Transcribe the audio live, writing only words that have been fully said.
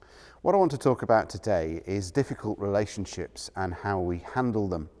What I want to talk about today is difficult relationships and how we handle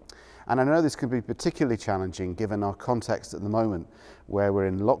them. And I know this can be particularly challenging given our context at the moment, where we're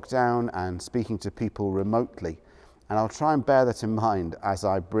in lockdown and speaking to people remotely. And I'll try and bear that in mind as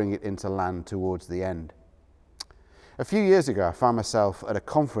I bring it into land towards the end. A few years ago, I found myself at a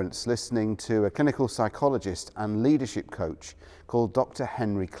conference listening to a clinical psychologist and leadership coach called Dr.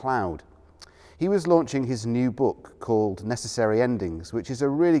 Henry Cloud. He was launching his new book called Necessary Endings, which is a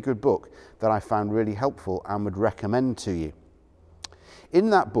really good book that I found really helpful and would recommend to you. In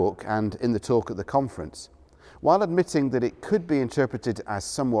that book and in the talk at the conference, while admitting that it could be interpreted as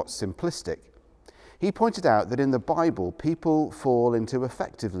somewhat simplistic, he pointed out that in the Bible, people fall into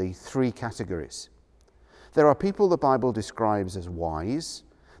effectively three categories. There are people the Bible describes as wise,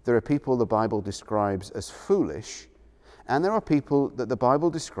 there are people the Bible describes as foolish, and there are people that the Bible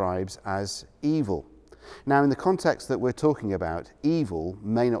describes as evil. Now, in the context that we're talking about, evil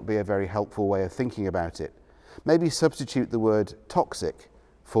may not be a very helpful way of thinking about it. Maybe substitute the word toxic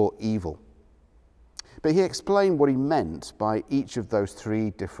for evil. But he explained what he meant by each of those three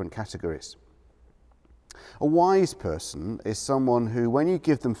different categories. A wise person is someone who, when you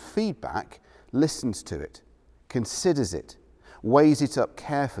give them feedback, listens to it, considers it, weighs it up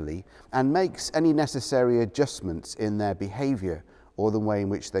carefully, and makes any necessary adjustments in their behaviour or the way in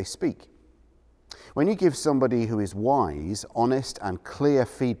which they speak. When you give somebody who is wise, honest and clear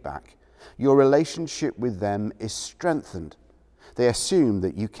feedback, your relationship with them is strengthened. They assume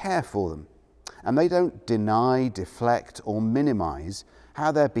that you care for them, and they don't deny, deflect or minimise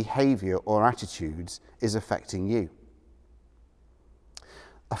how their behaviour or attitudes is affecting you.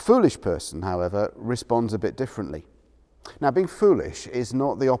 A foolish person, however, responds a bit differently. Now, being foolish is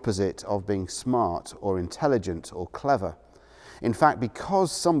not the opposite of being smart or intelligent or clever. In fact,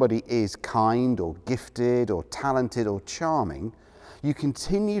 because somebody is kind or gifted or talented or charming, you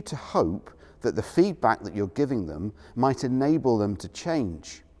continue to hope that the feedback that you're giving them might enable them to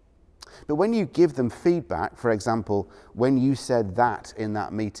change. But when you give them feedback, for example, when you said that in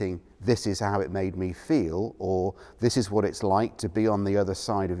that meeting, this is how it made me feel, or this is what it's like to be on the other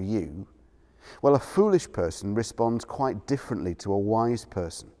side of you, well, a foolish person responds quite differently to a wise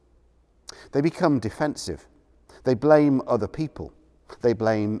person. They become defensive. They blame other people. They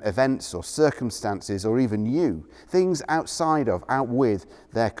blame events or circumstances or even you, things outside of, out with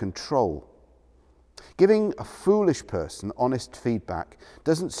their control. Giving a foolish person honest feedback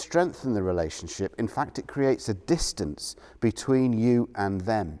doesn't strengthen the relationship. In fact, it creates a distance between you and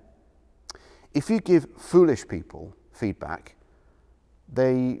them. If you give foolish people feedback,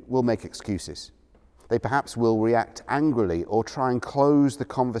 they will make excuses. They perhaps will react angrily or try and close the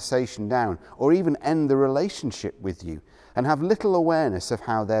conversation down or even end the relationship with you and have little awareness of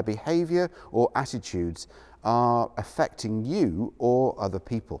how their behaviour or attitudes are affecting you or other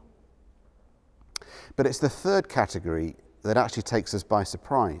people. But it's the third category that actually takes us by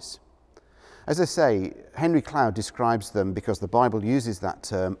surprise. As I say, Henry Cloud describes them, because the Bible uses that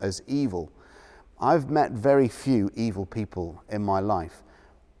term, as evil. I've met very few evil people in my life.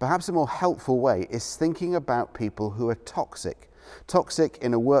 Perhaps a more helpful way is thinking about people who are toxic. Toxic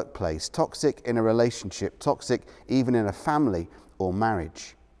in a workplace, toxic in a relationship, toxic even in a family or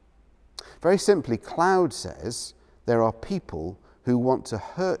marriage. Very simply, Cloud says there are people who want to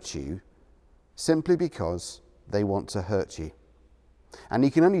hurt you simply because they want to hurt you. And you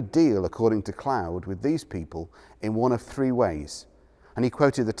can only deal, according to Cloud, with these people in one of three ways. And he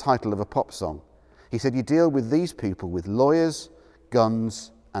quoted the title of a pop song. He said, you deal with these people with lawyers,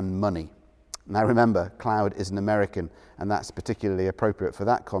 guns, and money. Now remember, Cloud is an American, and that's particularly appropriate for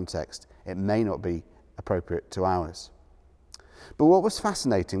that context. It may not be appropriate to ours. But what was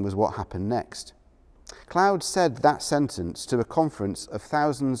fascinating was what happened next. Cloud said that sentence to a conference of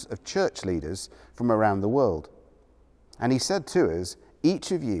thousands of church leaders from around the world. And he said to us,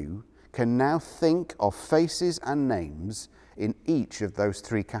 each of you can now think of faces and names in each of those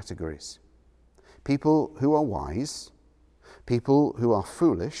three categories. People who are wise, people who are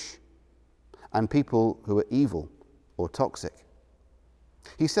foolish, and people who are evil or toxic.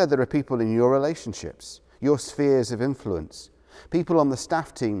 He said there are people in your relationships, your spheres of influence, people on the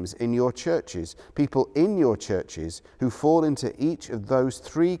staff teams in your churches, people in your churches who fall into each of those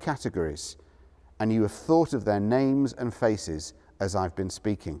three categories, and you have thought of their names and faces as I've been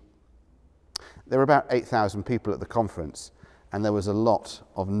speaking. There were about 8,000 people at the conference, and there was a lot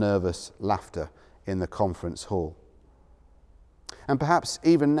of nervous laughter in the conference hall. And perhaps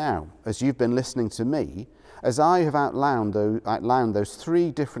even now, as you've been listening to me, as I have outlined those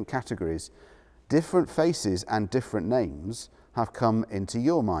three different categories, different faces and different names have come into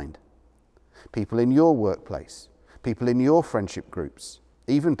your mind. People in your workplace, people in your friendship groups,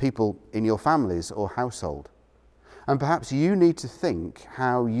 even people in your families or household. And perhaps you need to think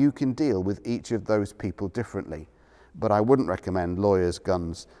how you can deal with each of those people differently. But I wouldn't recommend lawyers,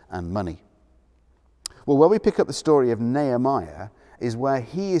 guns, and money. Well, where we pick up the story of Nehemiah is where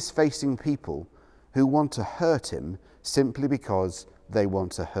he is facing people who want to hurt him simply because they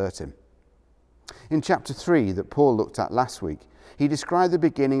want to hurt him. In chapter 3 that Paul looked at last week, he described the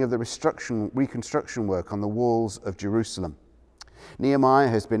beginning of the reconstruction work on the walls of Jerusalem. Nehemiah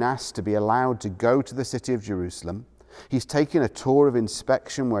has been asked to be allowed to go to the city of Jerusalem. He's taken a tour of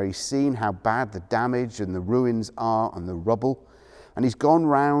inspection where he's seen how bad the damage and the ruins are and the rubble. And he's gone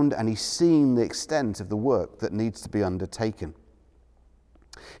round and he's seen the extent of the work that needs to be undertaken.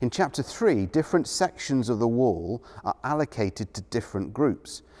 In chapter 3, different sections of the wall are allocated to different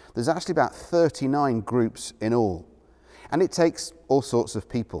groups. There's actually about 39 groups in all. And it takes all sorts of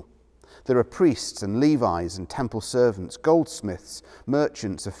people. There are priests and Levites and temple servants, goldsmiths,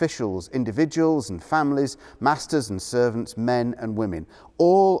 merchants, officials, individuals and families, masters and servants, men and women.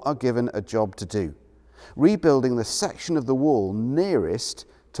 All are given a job to do, rebuilding the section of the wall nearest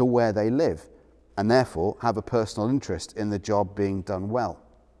to where they live, and therefore have a personal interest in the job being done well.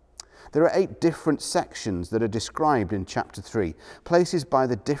 There are 8 different sections that are described in chapter 3, places by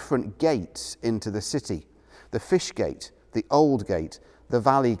the different gates into the city. The Fish Gate, the Old Gate, the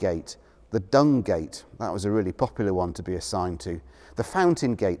Valley Gate, the Dung Gate, that was a really popular one to be assigned to, the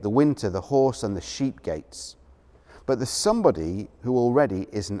Fountain Gate, the Winter, the Horse and the Sheep Gates. But there's somebody who already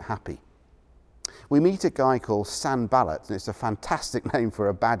isn't happy. We meet a guy called Sanballat, and it's a fantastic name for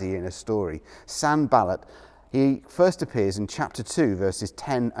a baddie in a story. Sanballat, he first appears in chapter 2, verses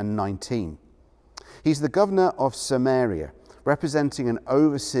 10 and 19. He's the governor of Samaria, representing and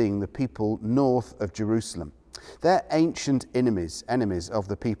overseeing the people north of Jerusalem. They're ancient enemies of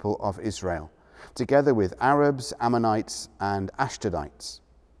the people of Israel, together with Arabs, Ammonites, and Ashdodites.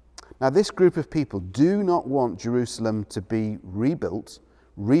 Now, this group of people do not want Jerusalem to be rebuilt,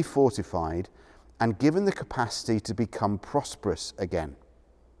 refortified, and given the capacity to become prosperous again.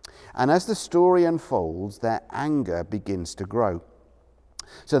 And as the story unfolds, their anger begins to grow.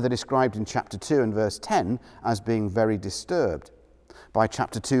 So they're described in chapter 2 and verse 10 as being very disturbed. By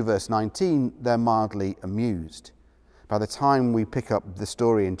chapter 2, verse 19, they're mildly amused. By the time we pick up the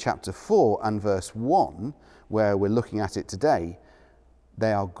story in chapter 4 and verse 1, where we're looking at it today,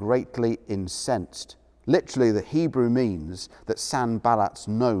 they are greatly incensed. Literally, the Hebrew means that Sanballat's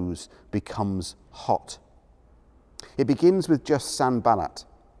nose becomes hot. It begins with just Sanballat.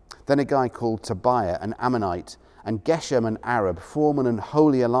 Then a guy called Tobiah, an Ammonite, and Geshem, an Arab, form an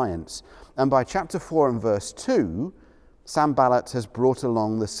unholy alliance. And by chapter 4 and verse 2, Sanballat has brought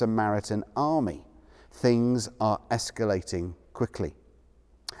along the Samaritan army. Things are escalating quickly.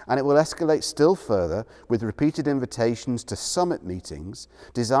 And it will escalate still further with repeated invitations to summit meetings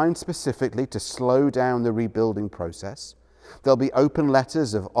designed specifically to slow down the rebuilding process. There'll be open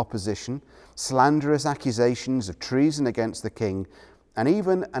letters of opposition, slanderous accusations of treason against the king, and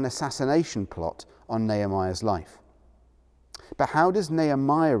even an assassination plot on Nehemiah's life. But how does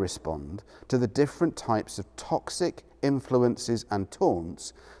Nehemiah respond to the different types of toxic influences and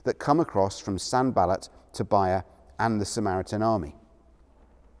taunts that come across from Sanballat, Tobiah, and the Samaritan army?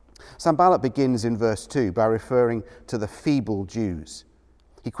 Sanballat begins in verse 2 by referring to the feeble Jews.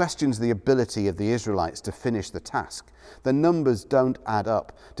 He questions the ability of the Israelites to finish the task. The numbers don't add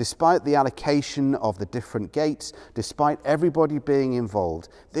up. Despite the allocation of the different gates, despite everybody being involved,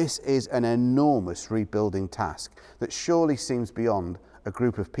 this is an enormous rebuilding task that surely seems beyond a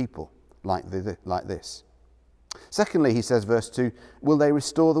group of people like this. Secondly, he says, verse 2, will they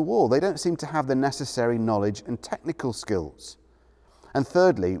restore the wall? They don't seem to have the necessary knowledge and technical skills. And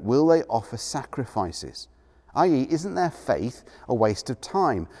thirdly, will they offer sacrifices? I.e., isn't their faith a waste of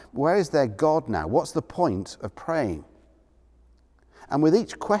time? Where is their God now? What's the point of praying? And with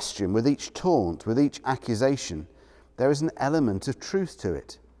each question, with each taunt, with each accusation, there is an element of truth to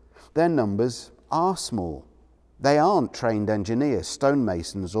it. Their numbers are small. They aren't trained engineers,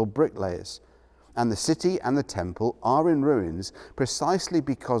 stonemasons, or bricklayers. And the city and the temple are in ruins precisely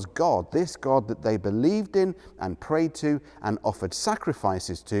because God, this God that they believed in and prayed to and offered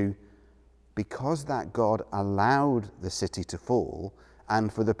sacrifices to, because that God allowed the city to fall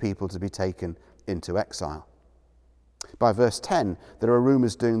and for the people to be taken into exile. By verse 10, there are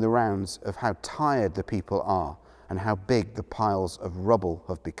rumours doing the rounds of how tired the people are and how big the piles of rubble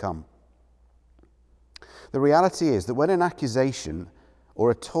have become. The reality is that when an accusation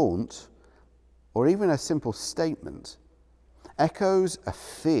or a taunt or even a simple statement echoes a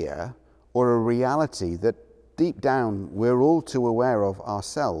fear or a reality that deep down we're all too aware of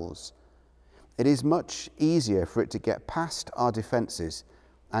ourselves, it is much easier for it to get past our defences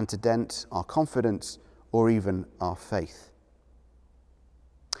and to dent our confidence or even our faith.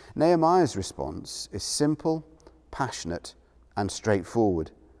 Nehemiah's response is simple, passionate, and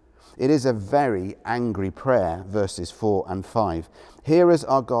straightforward. It is a very angry prayer, verses 4 and 5. Hear us,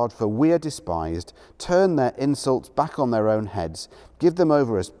 our God, for we are despised. Turn their insults back on their own heads. Give them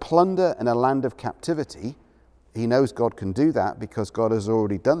over as plunder in a land of captivity. He knows God can do that because God has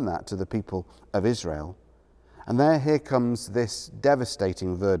already done that to the people of Israel. And here comes this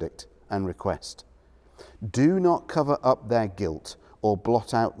devastating verdict and request. Do not cover up their guilt or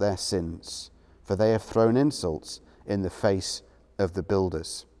blot out their sins, for they have thrown insults in the face of the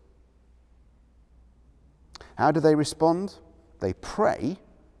builders. How do they respond? They pray,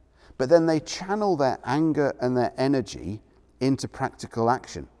 but then they channel their anger and their energy into practical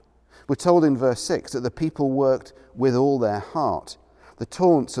action. We're told in verse 6 that the people worked with all their heart. The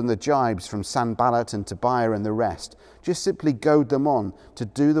taunts and the jibes from Sanballat and Tobiah and the rest just simply goad them on to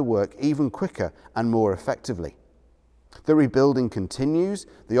do the work even quicker and more effectively. The rebuilding continues,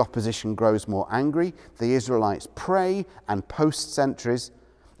 the opposition grows more angry, the Israelites pray and post sentries,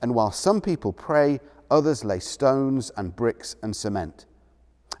 and while some people pray, others lay stones and bricks and cement.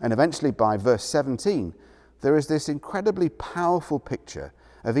 And eventually by verse 17, there is this incredibly powerful picture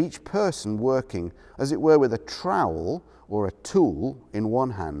of each person working, as it were, with a trowel or a tool in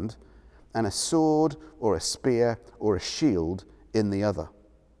one hand and a sword or a spear or a shield in the other.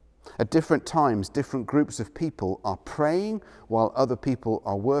 At different times, different groups of people are praying while other people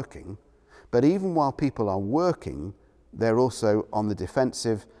are working, but even while people are working, they're also on the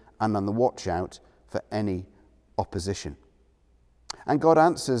defensive and on the watch out for any opposition. And God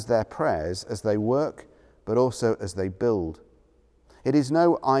answers their prayers as they work, but also as they build. It is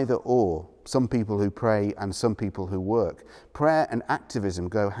no either or, some people who pray and some people who work. Prayer and activism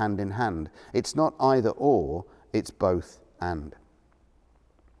go hand in hand. It's not either or, it's both and.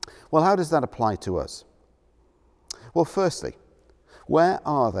 Well, how does that apply to us? Well, firstly, where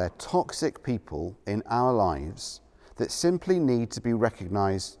are there toxic people in our lives that simply need to be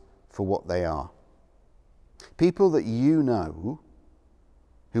recognized for what they are? People that you know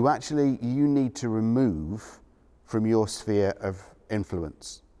who actually you need to remove from your sphere of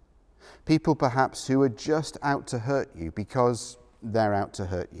influence. People perhaps who are just out to hurt you because they're out to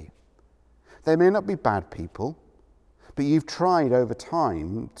hurt you. They may not be bad people, but you've tried over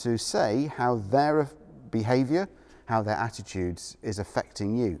time to say how their behavior, how their attitudes is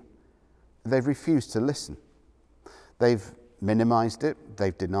affecting you. They've refused to listen. They've minimized it,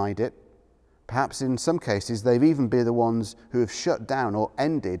 they've denied it. Perhaps in some cases, they've even been the ones who have shut down or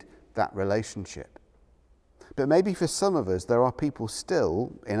ended that relationship. But maybe for some of us, there are people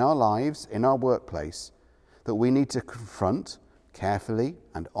still in our lives, in our workplace, that we need to confront carefully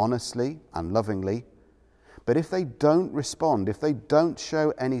and honestly and lovingly. But if they don't respond, if they don't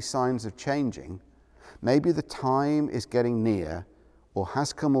show any signs of changing, maybe the time is getting near or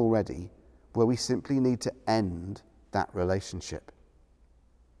has come already where we simply need to end that relationship.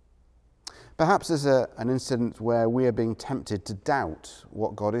 Perhaps there's an incident where we are being tempted to doubt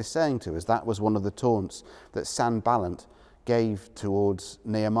what God is saying to us. That was one of the taunts that Sanballat gave towards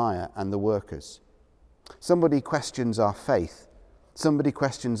Nehemiah and the workers. Somebody questions our faith. Somebody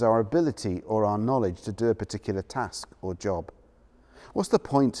questions our ability or our knowledge to do a particular task or job. What's the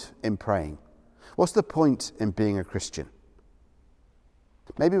point in praying? What's the point in being a Christian?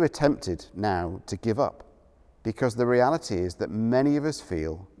 Maybe we're tempted now to give up, because the reality is that many of us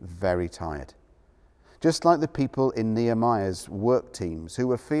feel very tired. Just like the people in Nehemiah's work teams who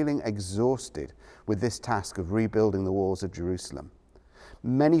were feeling exhausted with this task of rebuilding the walls of Jerusalem.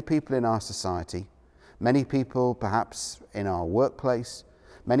 Many people in our society, many people perhaps in our workplace,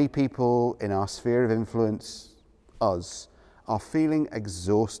 many people in our sphere of influence, us, are feeling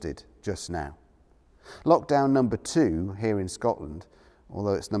exhausted just now. Lockdown number 2 here in Scotland,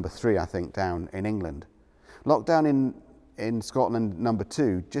 although it's number 3, I think, down in England. Lockdown in Scotland number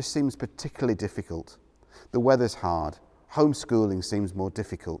 2 just seems particularly difficult. The weather's hard. Homeschooling seems more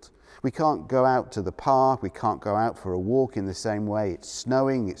difficult. We can't go out to the park. We can't go out for a walk in the same way. It's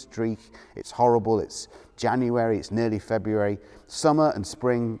snowing, it's dreary, it's horrible. It's January, it's nearly February. Summer and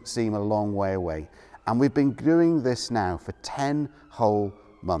spring seem a long way away. And we've been doing this now for 10 whole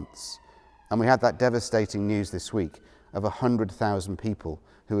months. And we had that devastating news this week of 100,000 people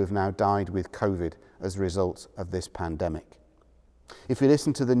who have now died with COVID as a result of this pandemic. If you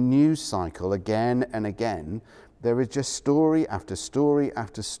listen to the news cycle again and again, there is just story after story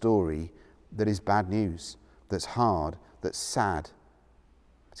after story that is bad news, that's hard, that's sad.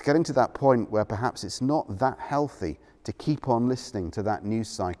 It's getting to that point where perhaps it's not that healthy to keep on listening to that news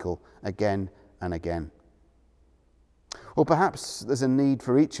cycle again and again. Or perhaps there's a need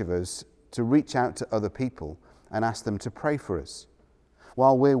for each of us to reach out to other people and ask them to pray for us.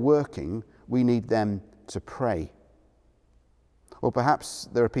 While we're working, we need them to pray. Or perhaps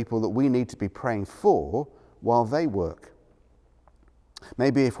there are people that we need to be praying for while they work.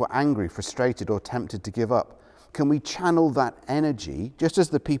 Maybe if we're angry, frustrated, or tempted to give up, can we channel that energy, just as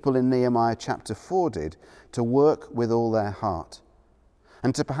the people in Nehemiah chapter 4 did, to work with all their heart?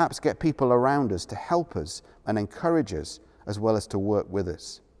 And to perhaps get people around us to help us and encourage us, as well as to work with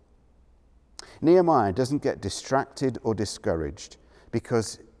us. Nehemiah doesn't get distracted or discouraged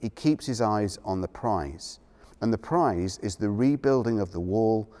because he keeps his eyes on the prize. And the prize is the rebuilding of the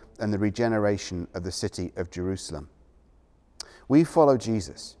wall and the regeneration of the city of Jerusalem. We follow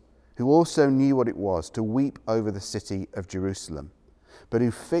Jesus, who also knew what it was to weep over the city of Jerusalem, but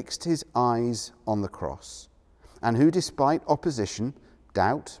who fixed his eyes on the cross, and who, despite opposition,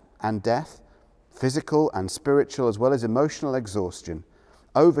 doubt, and death, physical and spiritual as well as emotional exhaustion,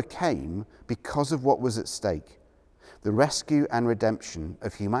 overcame because of what was at stake: the rescue and redemption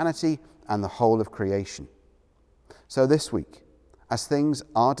of humanity and the whole of creation. So this week, as things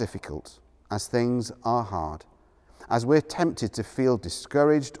are difficult, as things are hard, as we're tempted to feel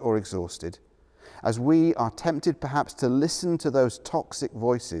discouraged or exhausted, as we are tempted perhaps to listen to those toxic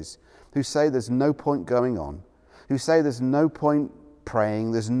voices who say there's no point going on, who say there's no point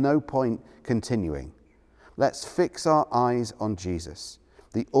praying, there's no point continuing, let's fix our eyes on Jesus,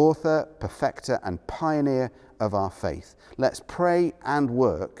 the author, perfecter, and pioneer of our faith. Let's pray and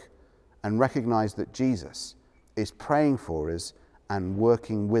work and recognize that Jesus is praying for us and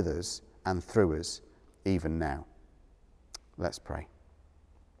working with us and through us even now. Let's pray.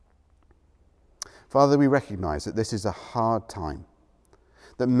 Father, we recognize that this is a hard time,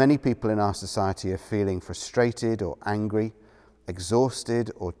 that many people in our society are feeling frustrated or angry,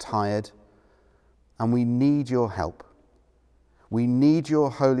 exhausted or tired, and we need your help. We need your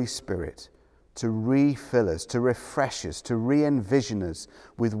Holy Spirit to refill us, to refresh us, to re-envision us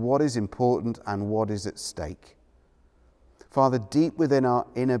with what is important and what is at stake. Father, deep within our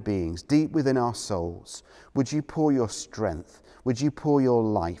inner beings, deep within our souls, would you pour your strength? Would you pour your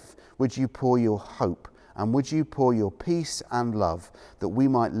life? Would you pour your hope? And would you pour your peace and love, that we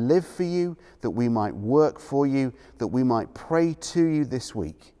might live for you, that we might work for you, that we might pray to you this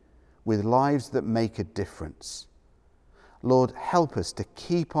week with lives that make a difference? Lord, help us to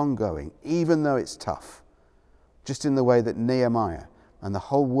keep on going, even though it's tough, just in the way that Nehemiah and the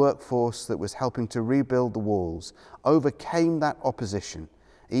whole workforce that was helping to rebuild the walls overcame that opposition,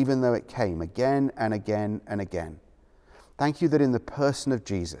 even though it came again and again and again. Thank you that in the person of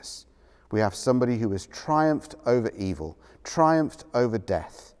Jesus, we have somebody who has triumphed over evil, triumphed over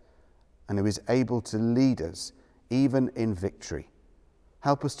death, and who is able to lead us even in victory.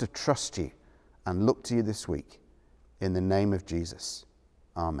 Help us to trust you and look to you this week. In the name of Jesus,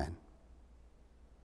 amen.